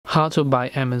How to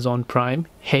buy Amazon Prime.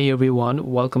 Hey everyone,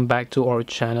 welcome back to our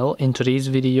channel. In today's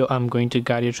video I'm going to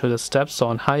guide you through the steps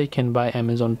on how you can buy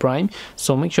Amazon Prime,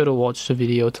 so make sure to watch the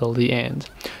video till the end.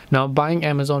 Now, buying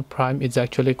Amazon Prime is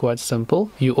actually quite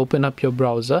simple. You open up your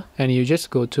browser and you just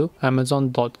go to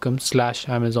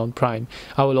amazon.com/Amazon Prime.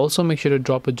 I will also make sure to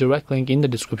drop a direct link in the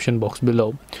description box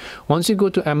below. Once you go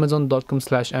to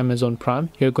amazon.com/Amazon Prime,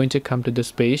 you're going to come to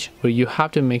this page where you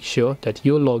have to make sure that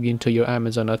you log into your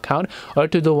Amazon account or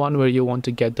to the one where you want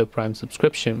to get the Prime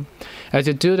subscription. As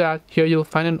you do that, here you'll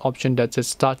find an option that says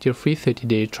start your free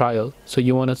 30-day trial. So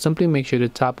you want to simply make sure to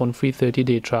tap on free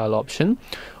 30-day trial option.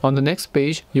 On the next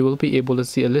page, you will be able to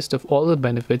see a list of all the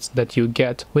benefits that you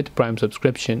get with Prime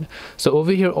subscription. So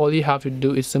over here, all you have to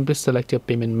do is simply select your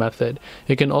payment method.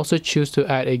 You can also choose to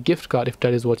add a gift card if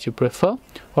that is what you prefer,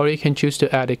 or you can choose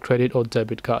to add a credit or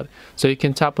debit card. So you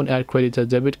can tap on add credit or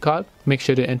debit card, make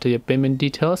sure to enter your payment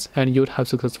details, and you would have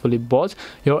successfully bought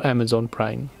your Amazon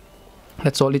Prime.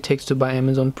 That's all it takes to buy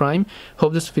Amazon Prime.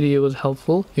 Hope this video was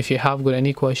helpful. If you have got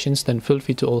any questions, then feel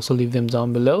free to also leave them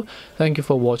down below. Thank you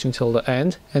for watching till the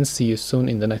end, and see you soon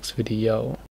in the next video.